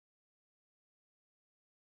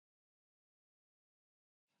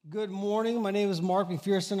Good morning. My name is Mark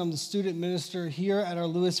McPherson. I'm the student minister here at our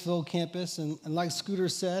Lewisville campus. And like Scooter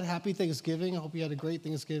said, happy Thanksgiving. I hope you had a great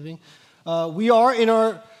Thanksgiving. We are in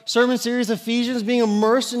our sermon series, Ephesians, being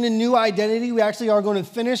immersed in a new identity. We actually are going to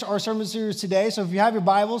finish our sermon series today. So if you have your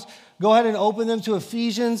Bibles, go ahead and open them to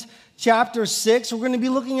Ephesians chapter 6. We're going to be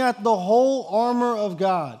looking at the whole armor of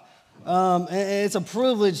God. And it's a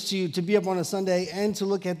privilege to be up on a Sunday and to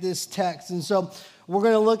look at this text. And so we're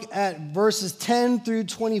going to look at verses 10 through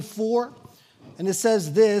 24, and it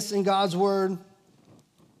says this in God's word: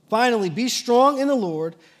 "Finally, be strong in the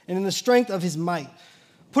Lord and in the strength of his might.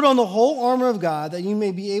 Put on the whole armor of God that you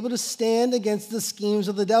may be able to stand against the schemes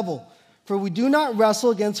of the devil. For we do not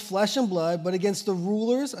wrestle against flesh and blood, but against the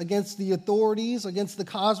rulers, against the authorities, against the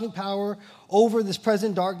cosmic power over this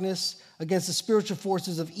present darkness, against the spiritual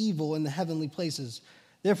forces of evil in the heavenly places.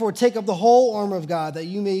 Therefore, take up the whole armor of God, that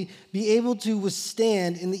you may be able to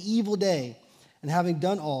withstand in the evil day, and having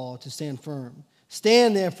done all, to stand firm.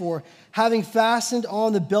 Stand, therefore, having fastened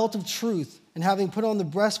on the belt of truth, and having put on the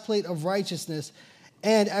breastplate of righteousness,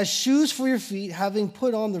 and as shoes for your feet, having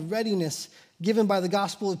put on the readiness given by the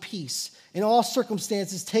gospel of peace. In all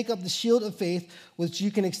circumstances, take up the shield of faith, which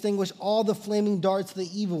you can extinguish all the flaming darts of the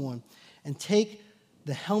evil one, and take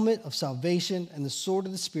the helmet of salvation and the sword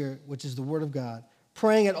of the Spirit, which is the word of God,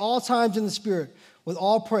 praying at all times in the Spirit with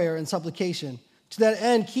all prayer and supplication. To that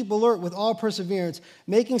end, keep alert with all perseverance,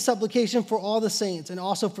 making supplication for all the saints and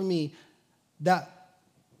also for me, that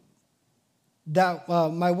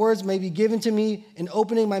my words may be given to me in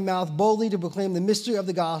opening my mouth boldly to proclaim the mystery of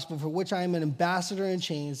the gospel, for which I am an ambassador in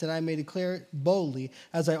chains, that I may declare it boldly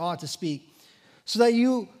as I ought to speak. So that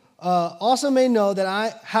you also may know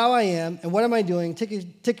how I am and what am I doing.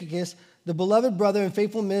 Tychicus, the beloved brother and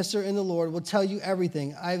faithful minister in the Lord, will tell you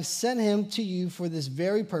everything. I have sent him to you for this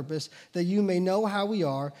very purpose, that you may know how we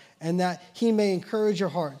are, and that he may encourage your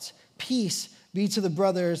hearts. Peace be to the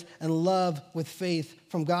brothers, and love with faith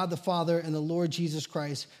from God the Father and the Lord Jesus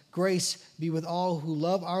Christ. Grace be with all who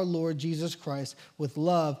love our Lord Jesus Christ with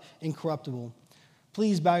love incorruptible."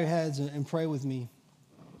 Please bow your heads and pray with me.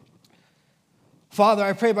 Father,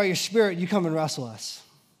 I pray by your Spirit you come and wrestle us,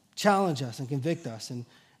 challenge us and convict us, and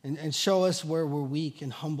show us where we're weak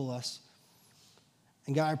and humble us.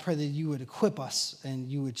 And God, I pray that you would equip us and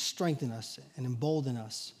you would strengthen us and embolden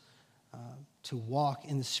us to walk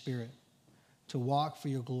in the Spirit, to walk for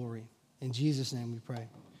your glory. In Jesus' name we pray.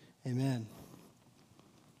 Amen.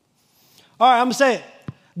 All right, I'm going to say it.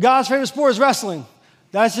 God's favorite sport is wrestling.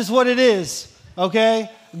 That's just what it is, okay?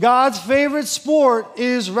 God's favorite sport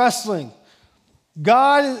is wrestling.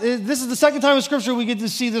 This is the second time in Scripture we get to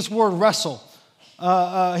see this word wrestle.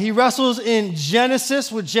 He wrestles in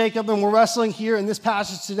Genesis with Jacob, and we're wrestling here in this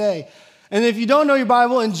passage today. And if you don't know your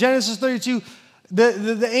Bible, in Genesis 32,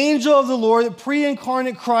 the angel of the Lord, the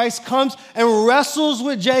pre-incarnate Christ, comes and wrestles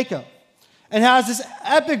with Jacob and has this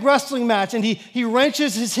epic wrestling match, and he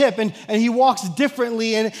wrenches his hip, and he walks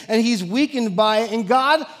differently, and he's weakened by it. And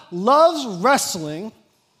God loves wrestling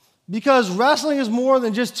because wrestling is more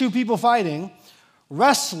than just two people fighting.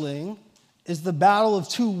 Wrestling is the battle of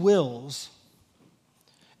two wills.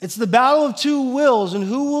 It's the battle of two wills, and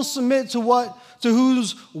who will submit to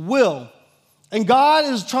whose will. And God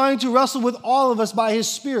is trying to wrestle with all of us by his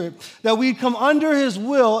Spirit, that we'd come under his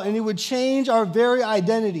will and he would change our very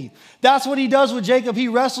identity. That's what he does with Jacob. He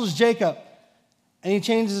wrestles Jacob, and he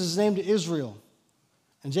changes his name to Israel.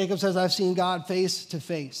 And Jacob says, "I've seen God face to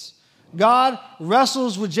face." God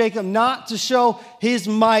wrestles with Jacob not to show his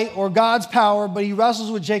might or God's power, but he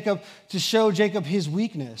wrestles with Jacob to show Jacob his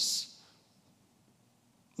weakness.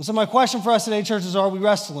 And so my question for us today, church, is: are we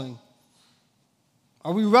wrestling?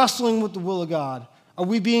 Are we wrestling with the will of God? Are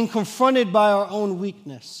we being confronted by our own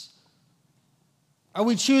weakness? Are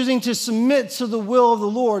we choosing to submit to the will of the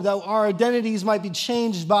Lord, that our identities might be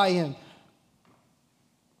changed by him?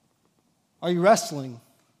 Are you wrestling?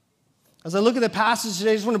 As I look at the passage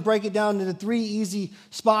today, I just want to break it down into three easy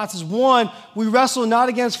spots. One, we wrestle not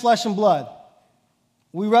against flesh and blood.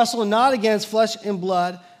 We wrestle not against flesh and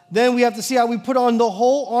blood. Then we have to see how we put on the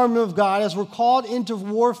whole armor of God. As we're called into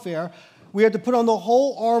warfare, we have to put on the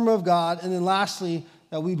whole armor of God. And then lastly,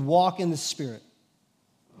 that we'd walk in the Spirit.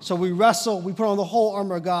 So we wrestle, we put on the whole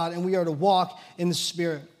armor of God, and we are to walk in the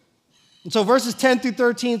Spirit. And so verses 10 through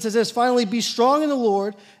 13 says this: "Finally, be strong in the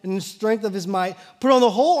Lord and in the strength of his might. Put on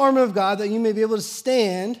the whole armor of God, that you may be able to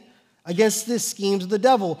stand against the schemes of the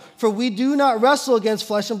devil. For we do not wrestle against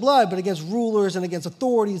flesh and blood, but against rulers and against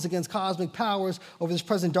authorities, against cosmic powers over this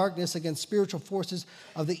present darkness, against spiritual forces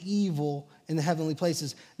of the evil in the heavenly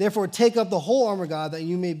places. Therefore, take up the whole armor of God, that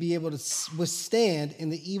you may be able to withstand in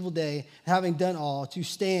the evil day, having done all, to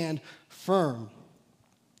stand firm."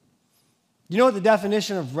 You know what the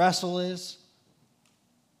definition of wrestle is?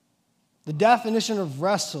 The definition of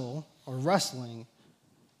wrestle or wrestling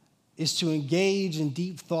is to engage in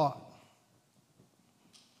deep thought.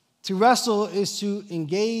 To wrestle is to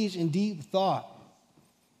engage in deep thought.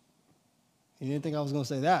 You didn't think I was going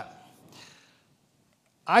to say that.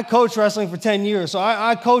 I coached wrestling for 10 years, so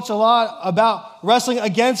I coach a lot about wrestling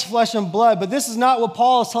against flesh and blood, but this is not what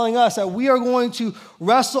Paul is telling us, that we are going to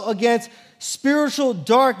wrestle against spiritual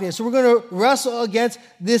darkness. So we're going to wrestle against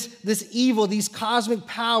this evil, these cosmic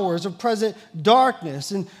powers of present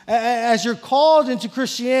darkness. And as you're called into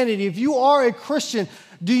Christianity, if you are a Christian,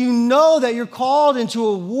 do you know that you're called into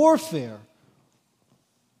a warfare?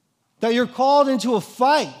 That you're called into a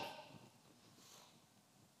fight?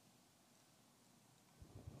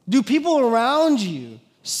 Do people around you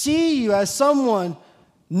see you as someone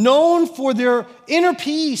known for their inner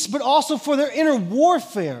peace, but also for their inner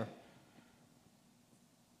warfare?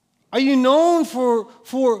 Are you known for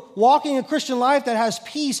walking a Christian life that has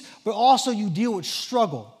peace, but also you deal with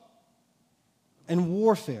struggle and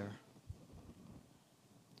warfare?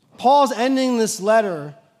 Paul's ending this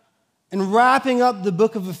letter and wrapping up the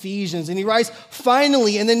book of Ephesians, and he writes,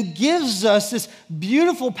 finally, and then gives us this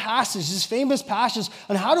beautiful passage, this famous passage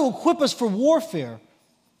on how to equip us for warfare.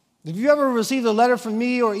 If you ever received a letter from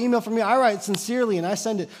me or email from me, I write sincerely and I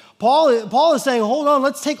send it. Paul is saying, hold on,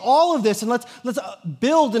 let's take all of this and let's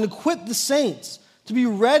build and equip the saints to be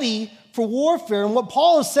ready for warfare. And what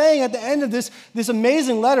Paul is saying at the end of this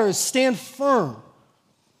amazing letter is stand firm.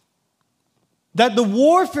 That the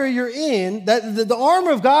warfare you're in, that the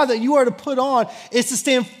armor of God that you are to put on is to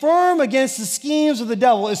stand firm against the schemes of the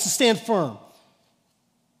devil, is to stand firm.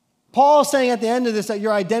 Paul is saying at the end of this that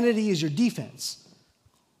your identity is your defense.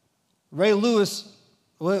 Ray Lewis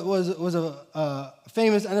was a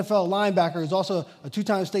famous NFL linebacker. He's also a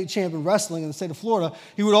two-time state champ in wrestling in the state of Florida.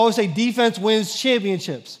 He would always say defense wins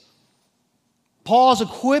championships. Paul's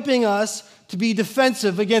equipping us to be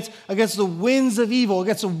defensive against the winds of evil,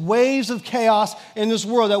 against the waves of chaos in this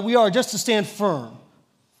world, that we are just to stand firm.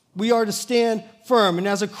 We are to stand firm. And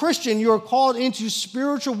as a Christian, you are called into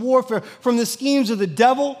spiritual warfare from the schemes of the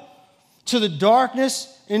devil to the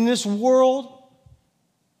darkness in this world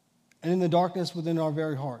and in the darkness within our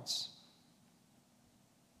very hearts.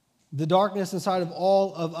 The darkness inside of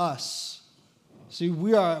all of us. See,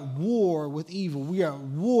 we are at war with evil. We are at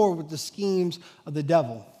war with the schemes of the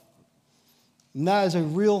devil. And that is a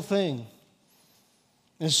real thing.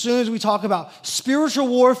 And as soon as we talk about spiritual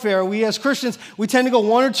warfare, we as Christians, we tend to go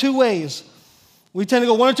one or two ways. We tend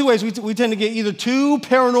to get either too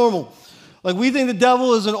paranormal. Like we think the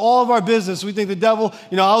devil is in all of our business. We think the devil,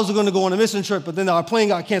 I was going to go on a mission trip, but then our plane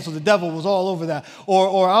got canceled. The devil was all over that.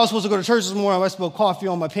 Or I was supposed to go to church this morning. I spilled coffee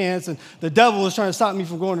on my pants, and the devil was trying to stop me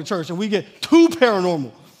from going to church. And we get too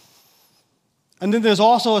paranormal. And then there's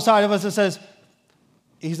also a side of us that says,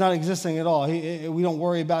 he's not existing at all. We don't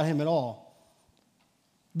worry about him at all.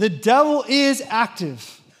 The devil is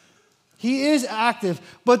active. He is active.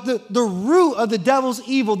 But the root of the devil's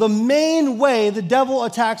evil, the main way the devil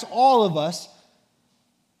attacks all of us,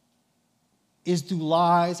 is through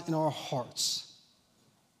lies in our hearts.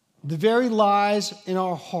 The very lies in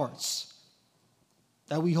our hearts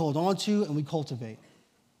that we hold on to and we cultivate.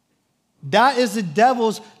 That is the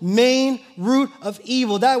devil's main root of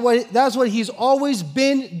evil. That's what he's always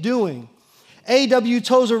been doing. A.W.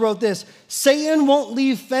 Tozer wrote this: Satan won't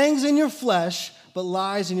leave fangs in your flesh, but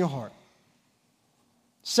lies in your heart.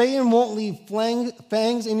 Satan won't leave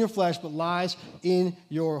fangs in your flesh, but lies in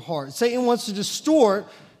your heart. Satan wants to distort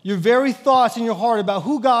your very thoughts in your heart about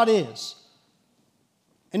who God is.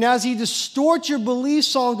 And as he distorts your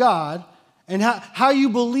beliefs on God and how you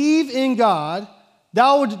believe in God,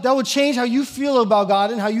 that would change how you feel about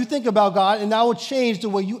God and how you think about God, and that will change the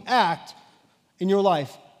way you act in your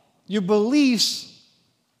life. Your beliefs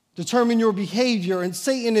determine your behavior, and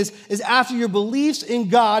Satan is after your beliefs in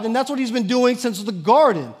God, and that's what he's been doing since the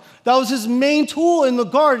garden. That was his main tool in the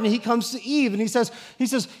garden. He comes to Eve, and he says,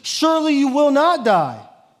 surely you will not die.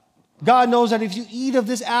 God knows that if you eat of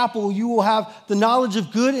this apple, you will have the knowledge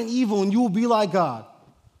of good and evil, and you will be like God.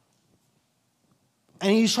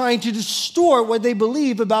 And he's trying to distort what they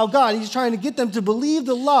believe about God. He's trying to get them to believe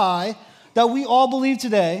the lie that we all believe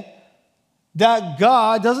today, that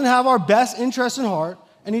God doesn't have our best interest in heart,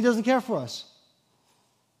 and he doesn't care for us.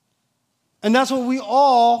 And that's what we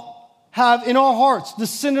all have in our hearts, the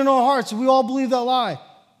sin in our hearts. We all believe that lie.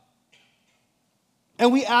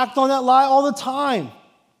 And we act on that lie all the time.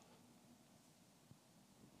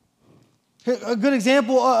 A good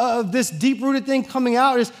example of this deep-rooted thing coming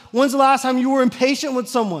out is, when's the last time you were impatient with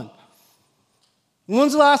someone?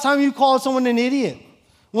 When's the last time you called someone an idiot?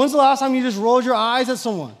 When's the last time you just rolled your eyes at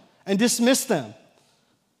someone and dismissed them?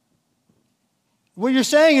 What you're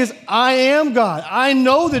saying is, I am God. I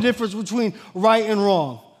know the difference between right and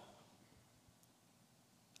wrong.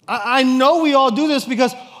 I know we all do this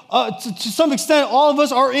because to some extent, all of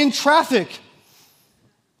us are in traffic.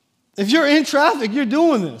 If you're in traffic, you're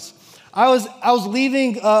doing this. I was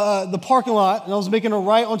leaving the parking lot, and I was making a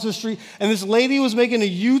right onto the street, and this lady was making a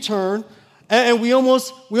U-turn, and we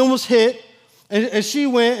almost hit, and she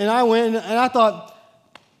went, and I went, and I thought,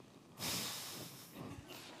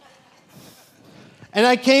 and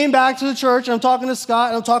I came back to the church, and I'm talking to Scott,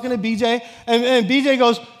 and I'm talking to BJ, and BJ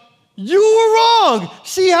goes, you were wrong.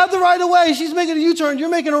 She had the right of way. She's making a U-turn. You're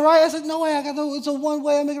making a right. I said, no way. It's a one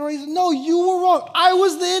way. I'm making a right. He said, no, you were wrong. I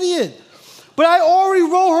was the idiot. But I already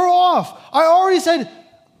wrote her off. I already said,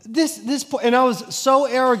 this poor, and I was so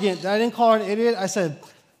arrogant that I didn't call her an idiot. I said,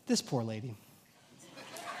 this poor lady.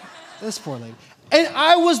 This poor lady. And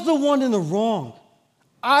I was the one in the wrong.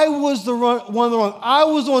 I was the one in the wrong. I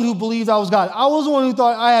was the one who believed I was God. I was the one who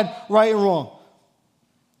thought I had right and wrong.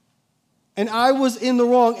 And I was in the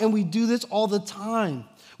wrong, and we do this all the time.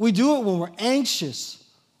 We do it when we're anxious,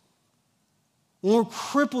 when we're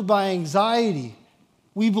crippled by anxiety.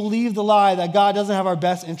 We believe the lie that God doesn't have our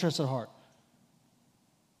best interests at heart.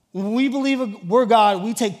 When we believe we're God,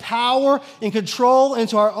 we take power and control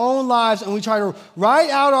into our own lives, and we try to write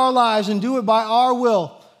out our lives and do it by our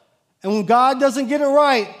will. And when God doesn't get it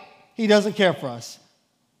right, he doesn't care for us.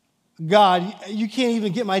 God, you can't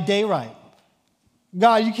even get my day right.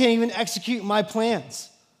 God, you can't even execute my plans.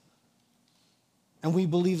 And we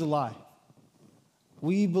believe the lie.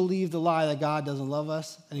 We believe the lie that God doesn't love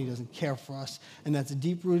us and he doesn't care for us. And that's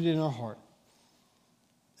deep-rooted in our heart.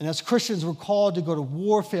 And as Christians, we're called to go to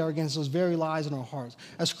warfare against those very lies in our hearts.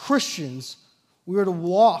 As Christians, we are to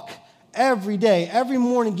walk every day, every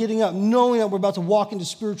morning getting up, knowing that we're about to walk into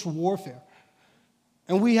spiritual warfare.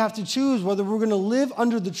 And we have to choose whether we're going to live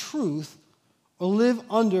under the truth or live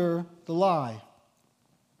under the lie.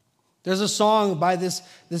 There's a song by this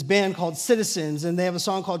band called Citizens, and they have a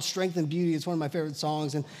song called Strength and Beauty. It's one of my favorite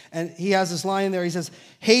songs. And he has this line in there. He says,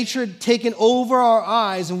 hatred taken over our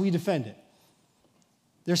eyes, and we defend it.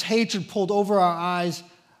 There's hatred pulled over our eyes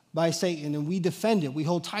by Satan, and we defend it. We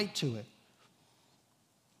hold tight to it.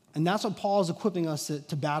 And that's what Paul is equipping us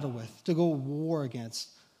to battle with, to go war against.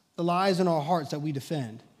 The lies in our hearts that we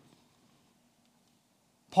defend.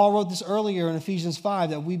 Paul wrote this earlier in Ephesians 5,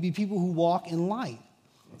 that we be people who walk in light.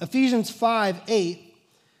 Ephesians 5:8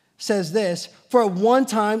 says this, for at one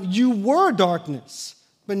time you were darkness,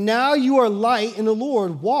 but now you are light in the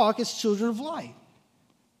Lord. Walk as children of light.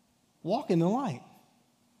 Walk in the light.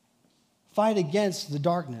 Fight against the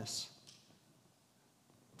darkness,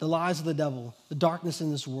 the lies of the devil, the darkness in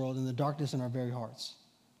this world, and the darkness in our very hearts.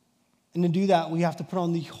 And to do that, we have to put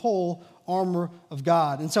on the whole armor of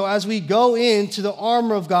God. And so as we go into the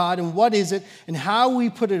armor of God and what is it and how we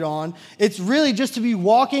put it on, it's really just to be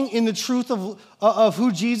walking in the truth of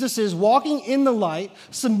who Jesus is, walking in the light,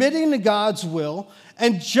 submitting to God's will.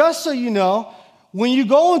 And just so you know, when you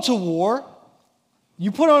go into war,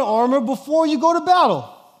 you put on armor before you go to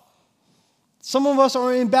battle. Some of us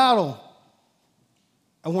are in battle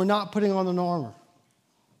and we're not putting on an armor.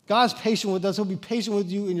 God's patient with us. He'll be patient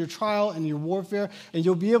with you in your trial and your warfare, and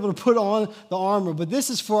you'll be able to put on the armor. But this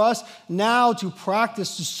is for us now to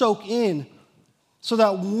practice, to soak in, so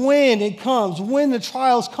that when it comes, when the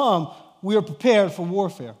trials come, we are prepared for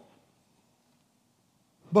warfare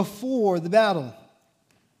before the battle.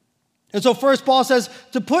 And so first, Paul says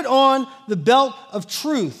to put on the belt of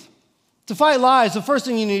truth. To fight lies, the first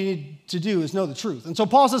thing you need to do is know the truth. And so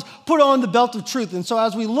Paul says, put on the belt of truth. And so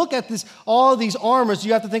as we look at this, all these armors,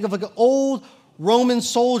 you have to think of like an old Roman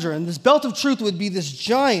soldier. And this belt of truth would be this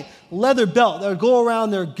giant leather belt that would go around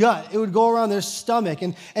their gut. It would go around their stomach.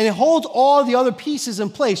 And it holds all the other pieces in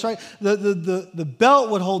place, right? The belt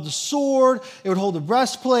would hold the sword. It would hold the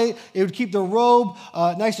breastplate. It would keep the robe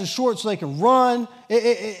nice and short so they can run.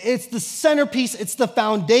 It's the centerpiece. It's the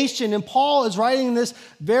foundation. And Paul is writing this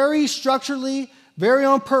very structurally, very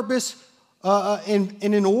on purpose, and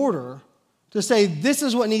in order to say this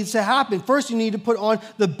is what needs to happen. First, you need to put on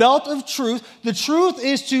the belt of truth. The truth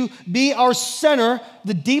is to be our center,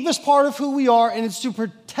 the deepest part of who we are, and it's to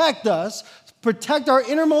protect us, protect our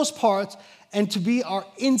innermost parts, and to be our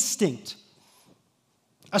instinct.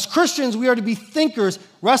 As Christians, we are to be thinkers.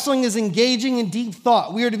 Wrestling is engaging in deep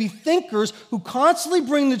thought. We are to be thinkers who constantly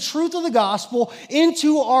bring the truth of the gospel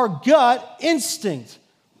into our gut instinct.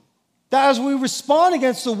 That as we respond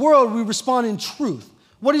against the world, we respond in truth.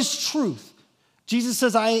 What is truth? Jesus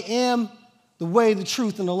says, I am the way, the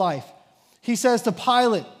truth, and the life. He says to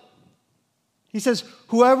Pilate, He says,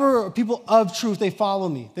 whoever are people of truth, they follow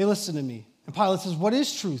me. They listen to me. And Pilate says, what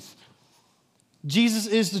is truth? Jesus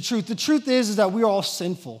is the truth. The truth is that we are all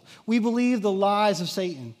sinful. We believe the lies of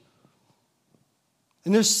Satan.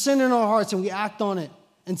 And there's sin in our hearts and we act on it.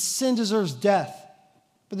 And sin deserves death.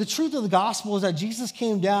 But the truth of the gospel is that Jesus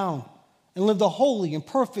came down and lived a holy and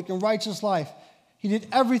perfect and righteous life. He did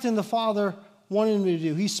everything the Father wanted him to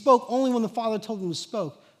do. He spoke only when the Father told him to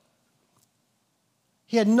speak.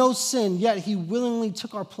 He had no sin, yet he willingly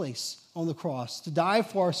took our place on the cross to die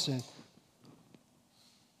for our sin.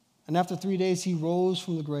 And after 3 days, he rose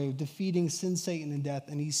from the grave, defeating sin, Satan, and death,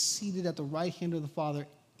 and he's seated at the right hand of the Father,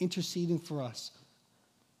 interceding for us.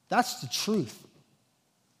 That's the truth.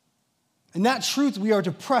 And that truth we are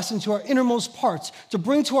to press into our innermost parts, to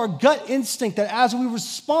bring to our gut instinct that as we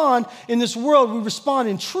respond in this world, we respond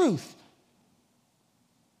in truth.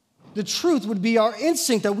 The truth would be our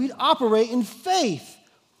instinct that we'd operate in faith.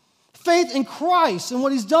 Faith in Christ and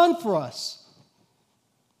what he's done for us.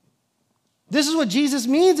 This is what Jesus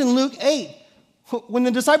means in Luke 8. When the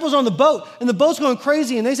disciples are on the boat and the boat's going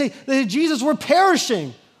crazy and they say, Jesus, we're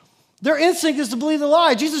perishing. Their instinct is to believe the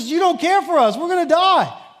lie. Jesus, you don't care for us. We're going to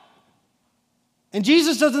die. And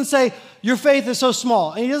Jesus doesn't say, your faith is so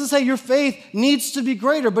small. And he doesn't say your faith needs to be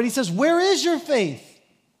greater. But he says, where is your faith?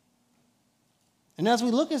 And as we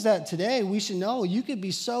look at that today, we should know you could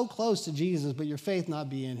be so close to Jesus, but your faith not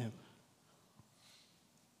be in him.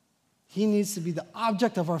 He needs to be the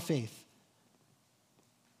object of our faith.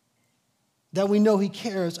 That we know he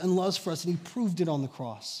cares and loves for us, and he proved it on the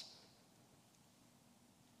cross.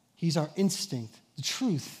 He's our instinct, the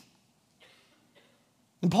truth.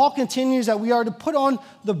 And Paul continues that we are to put on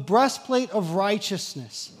the breastplate of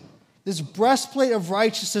righteousness. This breastplate of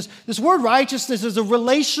righteousness. This word righteousness is a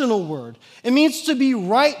relational word. It means to be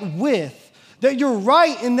right with, that you're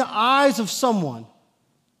right in the eyes of someone.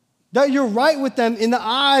 That you're right with them in the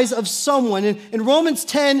eyes of someone. In Romans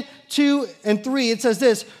 10, 2 and 3, it says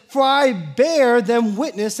this, for I bear them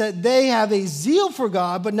witness that they have a zeal for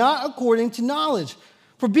God, but not according to knowledge.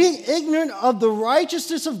 For being ignorant of the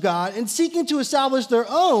righteousness of God and seeking to establish their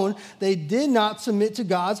own, they did not submit to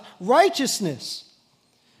God's righteousness.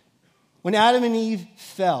 When Adam and Eve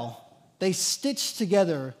fell, they stitched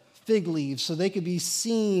together fig leaves so they could be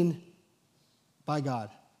seen by God.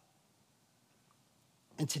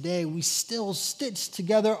 And today we still stitch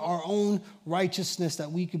together our own righteousness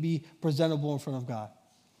that we could be presentable in front of God.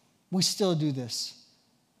 We still do this.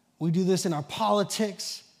 We do this in our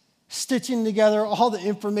politics, stitching together all the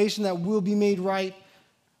information that will be made right.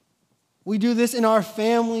 We do this in our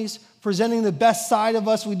families, presenting the best side of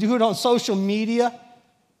us. We do it on social media.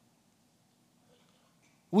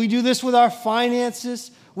 We do this with our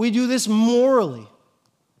finances. We do this morally.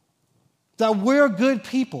 That we're good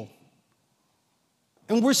people.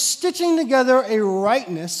 And we're stitching together a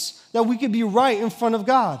rightness that we could be right in front of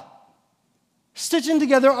God. Stitching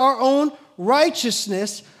together our own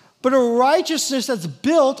righteousness, but a righteousness that's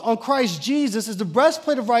built on Christ Jesus is the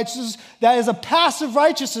breastplate of righteousness that is a passive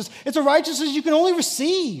righteousness. It's a righteousness you can only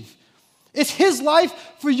receive. It's his life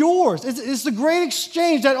for yours. It's the great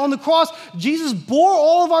exchange that on the cross, Jesus bore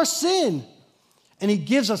all of our sin. And he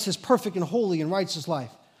gives us his perfect and holy and righteous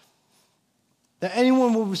life. That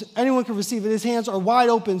anyone can receive it. His hands are wide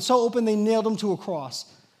open, so open they nailed him to a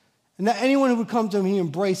cross. And that anyone who would come to him, he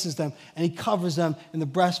embraces them and he covers them in the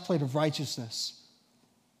breastplate of righteousness.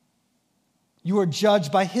 You are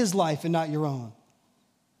judged by his life and not your own.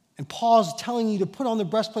 And Paul's telling you to put on the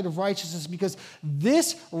breastplate of righteousness because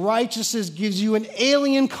this righteousness gives you an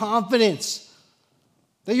alien confidence.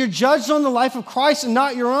 That you're judged on the life of Christ and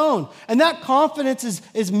not your own. And that confidence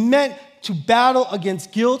is meant to battle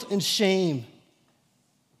against guilt and shame.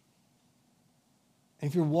 And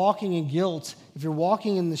if you're walking in guilt, if you're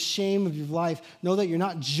walking in the shame of your life, know that you're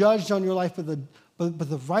not judged on your life, but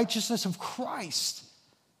the righteousness of Christ.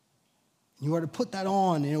 You are to put that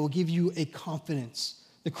on, and it will give you a confidence.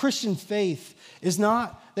 The Christian faith is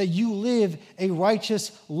not that you live a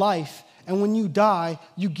righteous life, and when you die,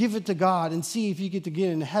 you give it to God and see if you get to get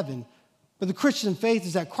into heaven. But the Christian faith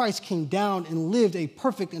is that Christ came down and lived a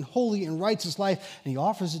perfect and holy and righteous life, and he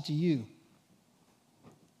offers it to you.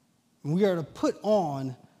 And we are to put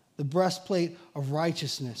on the breastplate of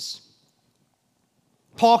righteousness.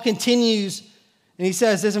 Paul continues, and he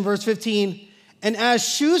says this in verse 15, and as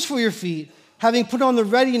shoes for your feet, having put on the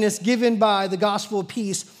readiness given by the gospel of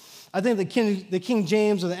peace. I think the King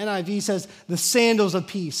James or the NIV says the sandals of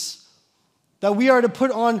peace. That we are to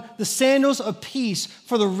put on the sandals of peace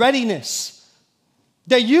for the readiness.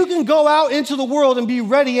 That you can go out into the world and be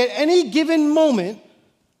ready at any given moment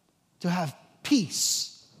to have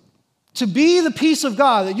peace. To be the peace of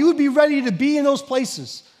God, that you would be ready to be in those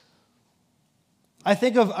places. When I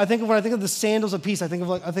think of the sandals of peace, I think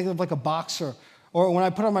of like a boxer, or when I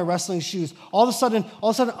put on my wrestling shoes. All of a sudden,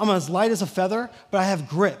 I'm as light as a feather, but I have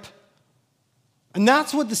grip. And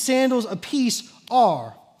that's what the sandals of peace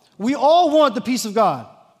are. We all want the peace of God.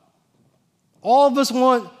 All of us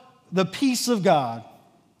want the peace of God.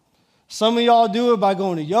 Some of y'all do it by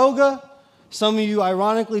going to yoga. Some of you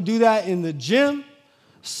ironically do that in the gym.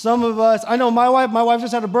 Some of us, I know my wife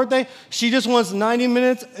just had a birthday. She just wants 90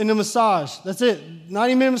 minutes in a massage. That's it.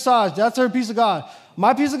 90-minute massage. That's her peace of God.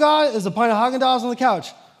 My peace of God is a pint of Haagen-Dazs on the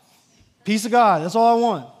couch. Peace of God. That's all I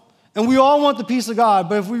want. And we all want the peace of God.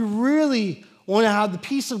 But if we really want to have the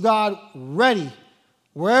peace of God ready,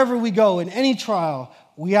 wherever we go, in any trial,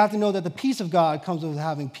 we have to know that the peace of God comes with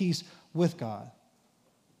having peace with God.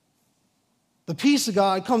 The peace of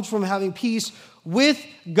God comes from having peace with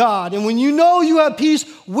God. And when you know you have peace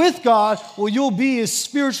with God, what you'll be is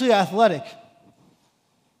spiritually athletic.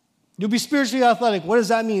 You'll be spiritually athletic. What does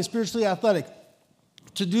that mean, spiritually athletic?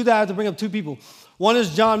 To do that, I have to bring up two people. One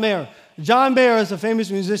is John Mayer. John Mayer is a famous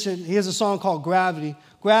musician. He has a song called Gravity.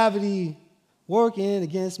 Gravity working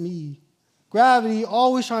against me. Gravity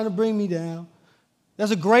always trying to bring me down.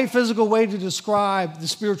 That's a great physical way to describe the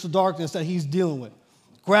spiritual darkness that he's dealing with.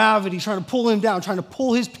 Gravity trying to pull him down, trying to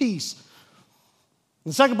pull his peace.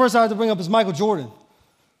 The second person I have to bring up is Michael Jordan.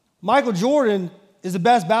 Michael Jordan is the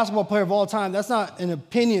best basketball player of all time. That's not an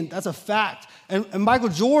opinion, that's a fact. And Michael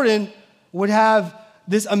Jordan would have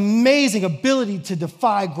this amazing ability to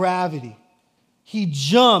defy gravity. He'd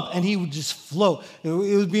jump and he would just float. It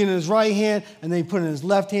would be in his right hand, and then he'd put it in his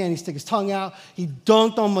left hand. He'd stick his tongue out. He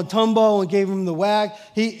dunked on Mutombo and gave him the wag.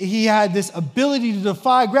 He had this ability to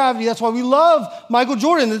defy gravity. That's why we love Michael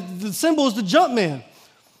Jordan. The symbol is the jump man.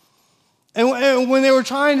 And when they were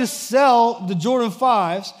trying to sell the Jordan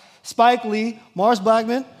 5s, Spike Lee, Morris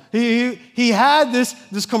Blackman, he had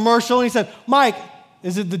this commercial, and he said, "Mike,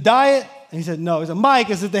 is it the diet?" And he said, "No." He said, "Mike,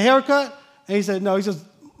 is it the haircut?" And he said, "No." He says,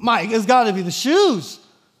 "Mike, it's got to be the shoes.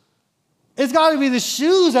 It's got to be the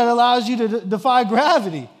shoes that allows you to defy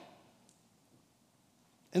gravity."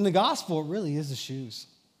 In the gospel, it really is the shoes.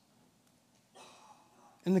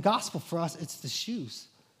 In the gospel, for us, it's the shoes.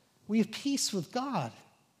 We have peace with God.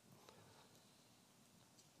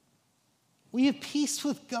 We have peace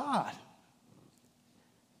with God.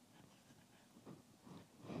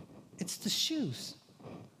 It's the shoes.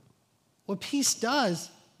 What peace does,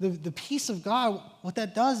 the peace of God, what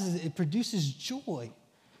that does is it produces joy.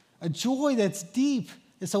 A joy that's deep.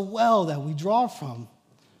 It's a well that we draw from.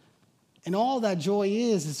 And all that joy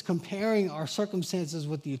is comparing our circumstances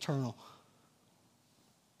with the eternal.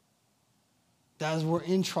 That as we're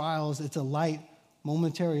in trials, it's a light,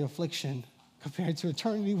 momentary affliction compared to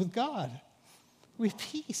eternity with God. We have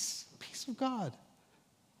peace of God.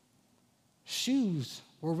 Shoes,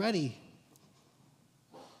 we're ready.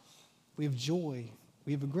 We have joy.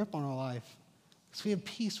 We have a grip on our life because we have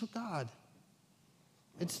peace with God.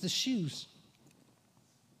 It's the shoes.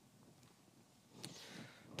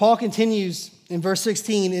 Paul continues in verse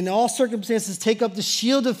 16, "In all circumstances take up the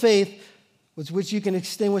shield of faith with which you can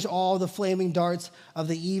extinguish all the flaming darts of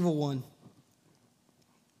the evil one."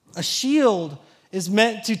 A shield is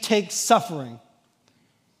meant to take suffering.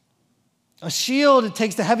 A shield, it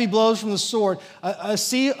takes the heavy blows from the sword. A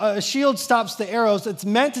shield stops the arrows. It's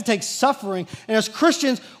meant to take suffering. And as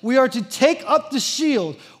Christians, we are to take up the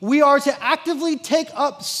shield. We are to actively take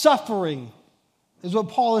up suffering, is what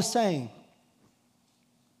Paul is saying.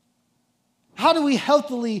 How do we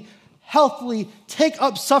healthily take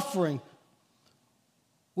up suffering?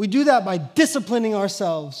 We do that by disciplining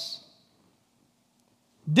ourselves.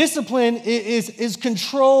 Discipline is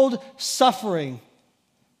controlled suffering.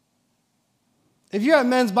 If you're at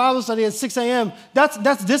men's Bible study at 6 a.m.,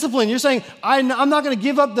 that's discipline. You're saying, I'm not going to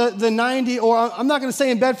give up the 90, or I'm not going to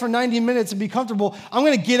stay in bed for 90 minutes and be comfortable. I'm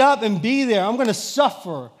going to get up and be there. I'm going to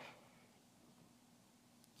suffer.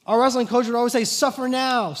 Our wrestling coach would always say, suffer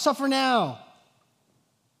now, suffer now.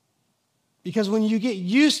 Because when you get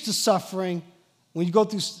used to suffering, when you go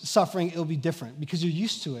through suffering, it'll be different because you're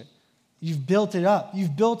used to it. You've built it up.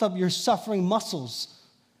 You've built up your suffering muscles.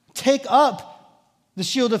 Take up the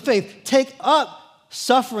shield of faith. Take up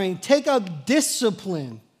suffering. Take up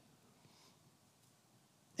discipline.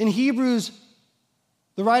 In Hebrews,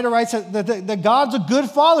 the writer writes that God's a good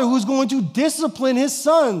father who's going to discipline his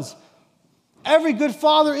sons. Every good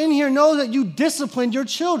father in here knows that you discipline your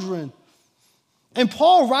children. And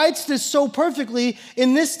Paul writes this so perfectly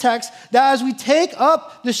in this text that as we take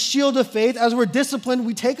up the shield of faith, as we're disciplined,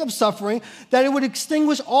 we take up suffering, that it would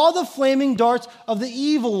extinguish all the flaming darts of the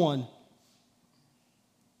evil one.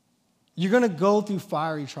 You're going to go through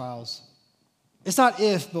fiery trials. It's not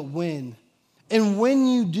if, but when. And when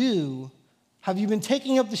you do, have you been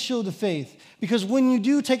taking up the shield of faith? Because when you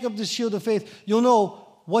do take up the shield of faith, you'll know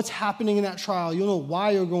what's happening in that trial. You'll know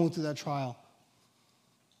why you're going through that trial.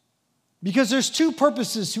 Because there's two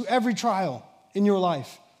purposes to every trial in your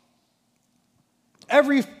life.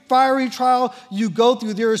 Every fiery trial you go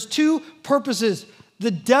through, there is two purposes.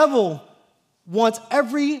 The devil wants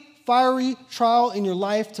every fiery trial in your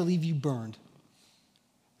life to leave you burned.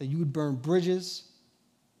 That you would burn bridges,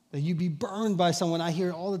 that you'd be burned by someone. I hear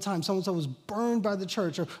it all the time. So-and-so was burned by the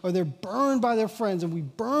church, or they're burned by their friends, and we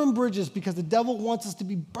burn bridges because the devil wants us to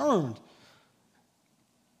be burned.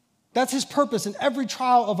 That's his purpose in every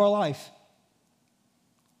trial of our life.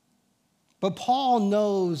 But Paul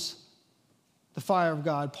knows the fire of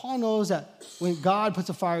God. Paul knows that when God puts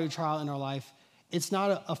a fiery trial in our life, it's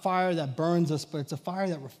not a fire that burns us, but it's a fire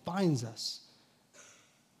that refines us.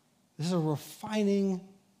 This is a refining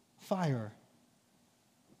fire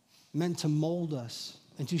meant to mold us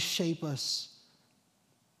and to shape us,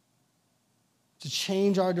 to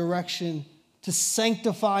change our direction, to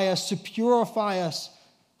sanctify us, to purify us,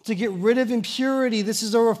 to get rid of impurity. This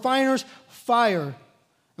is a refiner's fire.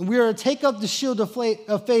 And we are to take up the shield of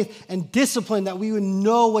faith and discipline that we would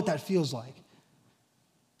know what that feels like.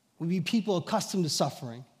 We'd be people accustomed to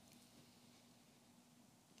suffering.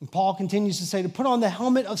 And Paul continues to say to put on the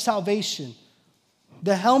helmet of salvation.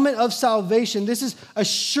 The helmet of salvation. This is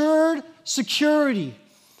assured security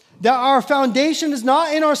that our foundation is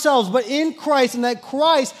not in ourselves, but in Christ, and that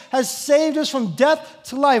Christ has saved us from death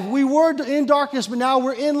to life. We were in darkness, but now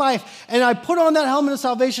we're in life. And I put on that helmet of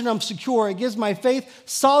salvation, I'm secure. It gives my faith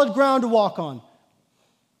solid ground to walk on.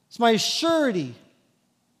 It's my surety.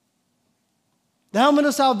 The helmet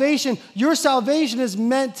of salvation, your salvation is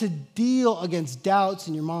meant to deal against doubts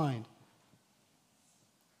in your mind.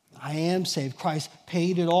 I am saved. Christ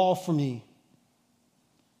paid it all for me.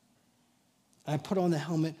 And I put on the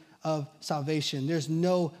helmet of salvation. There's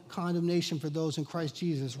no condemnation for those in Christ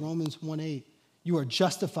Jesus. Romans 1:8. You are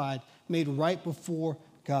justified, made right before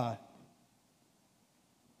God.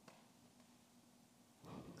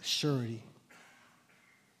 Surety.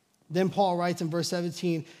 Then Paul writes in verse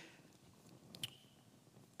 17,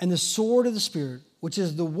 and the sword of the Spirit, which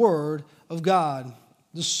is the word of God.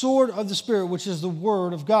 The sword of the Spirit, which is the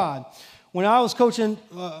word of God. When I was coaching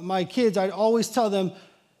my kids, I'd always tell them,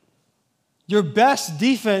 your best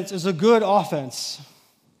defense is a good offense.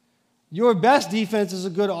 Your best defense is a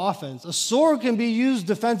good offense. A sword can be used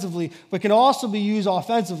defensively, but can also be used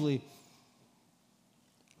offensively.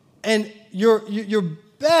 And your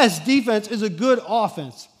best defense is a good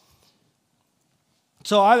offense.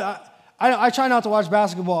 So I try not to watch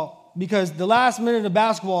basketball because the last minute of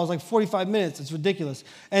basketball is like 45 minutes. It's ridiculous.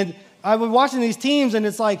 And I've been watching these teams, and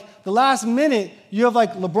it's like the last minute, you have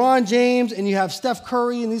like LeBron James, and you have Steph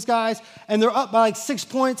Curry and these guys, and they're up by like 6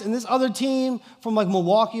 points, and this other team from like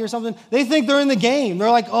Milwaukee or something, they think they're in the game. They're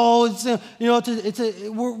like, oh,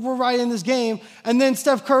 we're right in this game. And then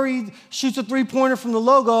Steph Curry shoots a three-pointer from the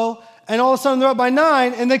logo, and all of a sudden they're up by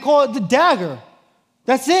 9, and they call it the dagger.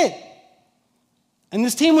 That's it. And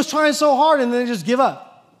this team was trying so hard, and then they just give up.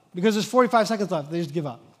 Because there's 45 seconds left. They just give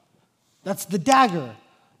up. That's the dagger.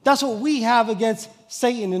 That's what we have against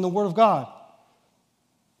Satan in the Word of God.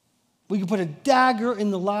 We can put a dagger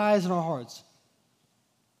in the lies in our hearts.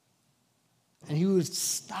 And he would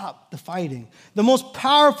stop the fighting. The most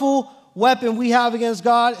powerful weapon we have against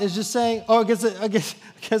God is just saying, or against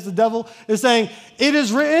the devil, is saying, it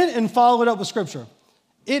is written, and follow it up with Scripture.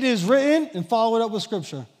 It is written, and follow it up with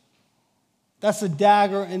Scripture. That's the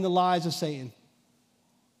dagger in the lies of Satan.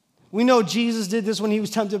 We know Jesus did this when he was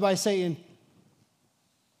tempted by Satan.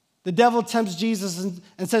 The devil tempts Jesus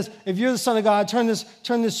and says, if you're the Son of God, turn this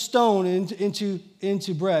stone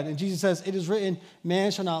into bread. And Jesus says, it is written,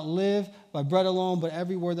 man shall not live by bread alone, but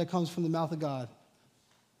every word that comes from the mouth of God.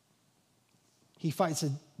 He fights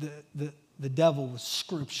the devil with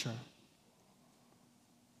Scripture.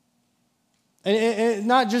 And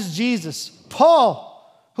not just Jesus.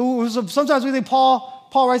 Paul, who sometimes we think Paul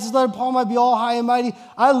writes his letter, Paul might be all high and mighty.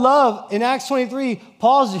 I love, in Acts 23,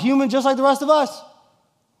 Paul's a human just like the rest of us.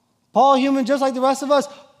 Paul, human just like the rest of us.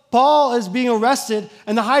 Paul is being arrested,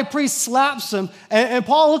 and the high priest slaps him. And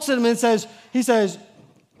Paul looks at him and says,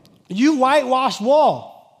 you whitewashed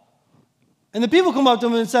wall. And the people come up to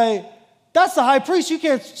him and say, that's the high priest. You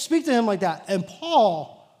can't speak to him like that. And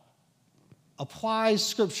Paul applies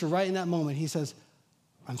Scripture right in that moment. He says,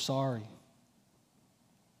 I'm sorry.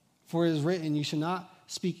 For it is written, you should not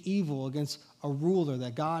speak evil against a ruler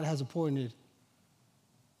that God has appointed.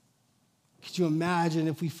 Could you imagine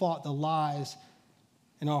if we fought the lies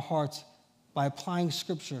in our hearts by applying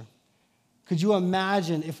Scripture. Could you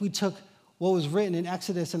imagine if we took what was written in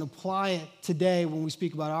Exodus and apply it today when we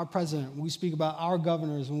speak about our president, when we speak about our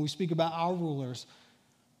governors, when we speak about our rulers?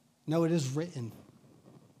 No, it is written.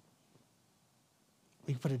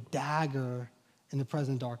 We put a dagger in the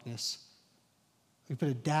present darkness. We put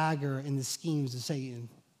a dagger in the schemes of Satan.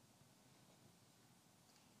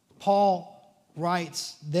 Paul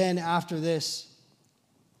writes then after this,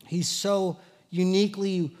 he so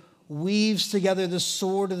uniquely weaves together the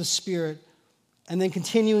sword of the Spirit, and then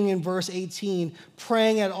continuing in verse 18,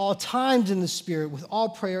 praying at all times in the Spirit with all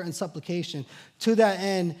prayer and supplication. To that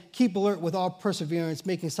end, keep alert with all perseverance,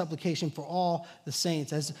 making supplication for all the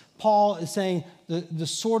saints. As Paul is saying, the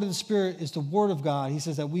sword of the Spirit is the Word of God. He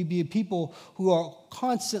says that we be a people who are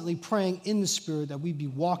constantly praying in the Spirit, that we be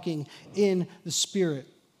walking in the Spirit,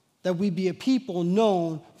 that we be a people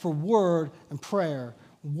known for word and prayer,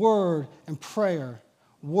 word and prayer,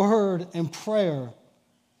 word and prayer.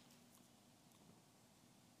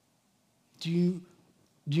 Do you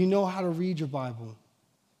know how to read your Bible?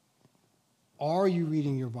 Are you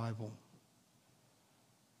reading your Bible?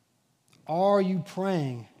 Are you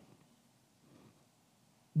praying?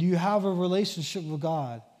 Do you have a relationship with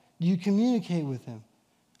God? Do you communicate with Him?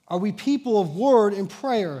 Are we people of word and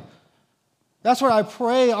prayer? That's what I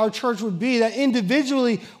pray our church would be, that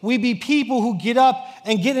individually we be people who get up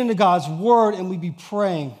and get into God's word and we be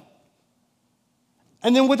praying.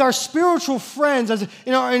 And then with our spiritual friends, as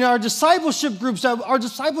in our discipleship groups,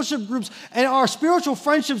 and our spiritual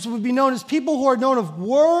friendships would be known as people who are known of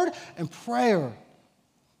word and prayer.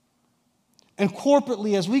 And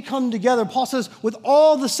corporately, as we come together, Paul says, with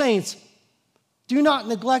all the saints, do not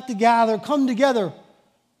neglect to gather, come together.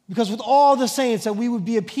 Because with all the saints, that we would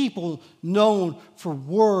be a people known for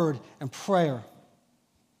word and prayer.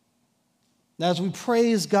 As we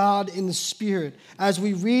praise God in the Spirit, as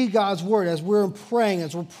we read God's word, as we're praying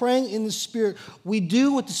in the Spirit, we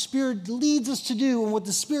do what the Spirit leads us to do. And what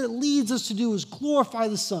the Spirit leads us to do is glorify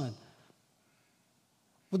the Son.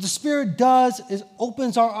 What the Spirit does is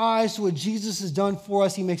opens our eyes to what Jesus has done for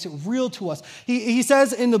us. He makes it real to us. He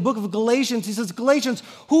says in the book of Galatians, he says, Galatians,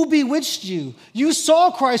 who bewitched you? You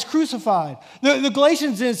saw Christ crucified. The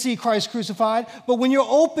Galatians didn't see Christ crucified, but when you're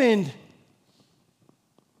opened,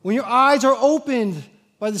 when your eyes are opened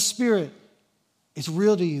by the Spirit, it's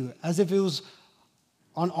real to you, as if it was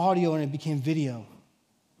on audio and it became video,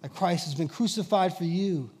 that Christ has been crucified for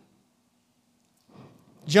you.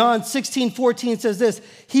 John 16:14 says this,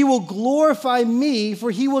 He will glorify me, for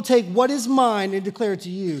He will take what is mine and declare it to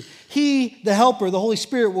you. He, the Helper, the Holy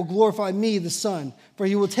Spirit, will glorify me, the Son, for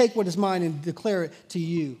He will take what is mine and declare it to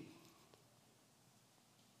you.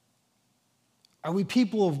 Are we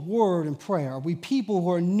people of word and prayer? Are we people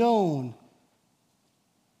who are known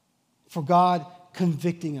for God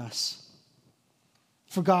convicting us,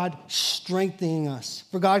 for God strengthening us,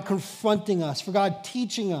 for God confronting us, for God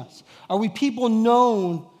teaching us? Are we people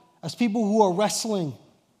known as people who are wrestling,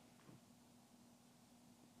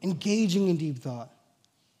 engaging in deep thought?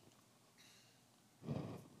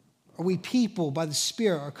 Are we people by the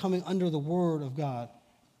Spirit are coming under the word of God?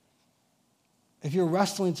 If you're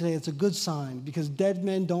wrestling today, it's a good sign, because dead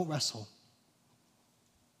men don't wrestle.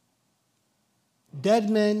 Dead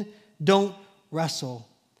men don't wrestle.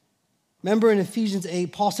 Remember in Ephesians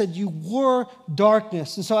 8, Paul said, you were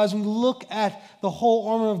darkness. And so as we look at the whole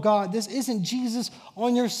armor of God, this isn't Jesus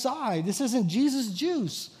on your side. This isn't Jesus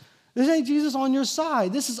juice. This ain't Jesus on your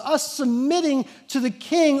side. This is us submitting to the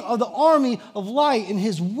King of the army of light and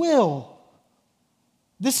His will.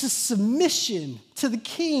 This is submission to the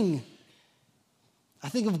King. I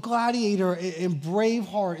think of Gladiator and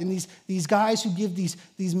Braveheart and these guys who give these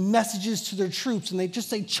messages to their troops, and they just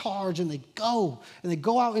say charge, and they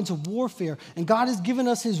go out into warfare. And God has given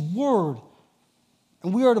us His word,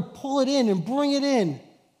 and we are to pull it in and bring it in.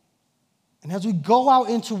 And as we go out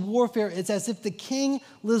into warfare, it's as if the King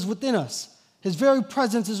lives within us. His very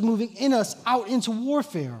presence is moving in us out into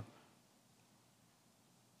warfare.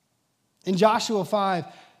 In Joshua 5,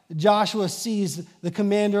 Joshua sees the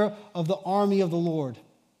commander of the army of the Lord.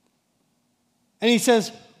 And he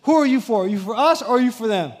says, who are you for? Are you for us or are you for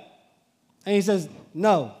them? And he says,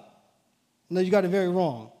 no, you got it very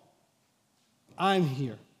wrong. I'm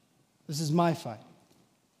here. This is my fight.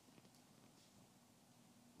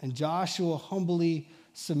 And Joshua humbly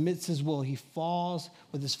submits his will. He falls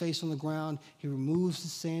with his face on the ground. He removes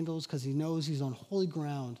his sandals because he knows he's on holy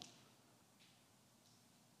ground.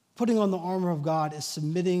 Putting on the armor of God is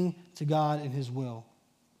submitting to God and His will,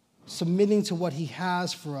 submitting to what He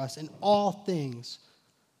has for us in all things.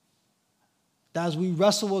 That as we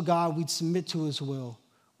wrestle with God, we'd submit to His will.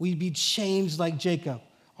 We'd be changed like Jacob.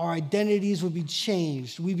 our identities would be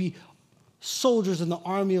changed. We'd be soldiers in the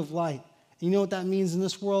army of light. And you know what that means in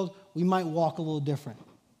this world? We might walk a little different.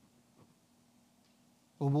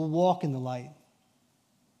 But we'll walk in the light.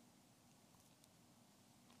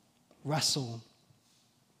 Wrestle.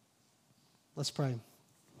 Let's pray.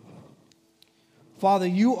 Father,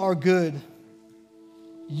 you are good.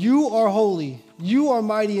 You are holy. You are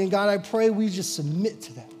mighty. And God, I pray we just submit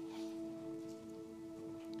to that.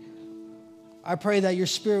 I pray that your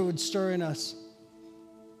Spirit would stir in us,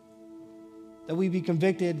 that we be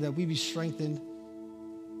convicted, that we be strengthened.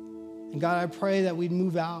 And God, I pray that we'd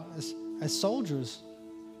move out as soldiers,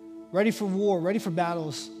 ready for war, ready for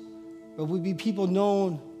battles, but we'd be people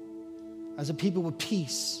known as a people with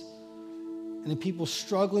peace and a people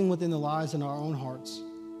struggling within the lives in our own hearts.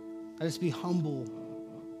 Let us be humble.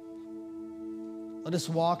 Let us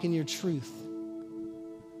walk in your truth.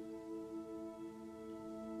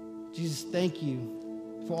 Jesus, thank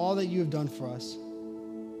you for all that you have done for us.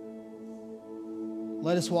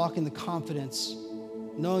 Let us walk in the confidence,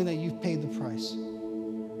 knowing that you've paid the price.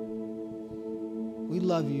 We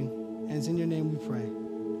love you, and it's in your name we pray.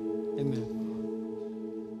 Amen.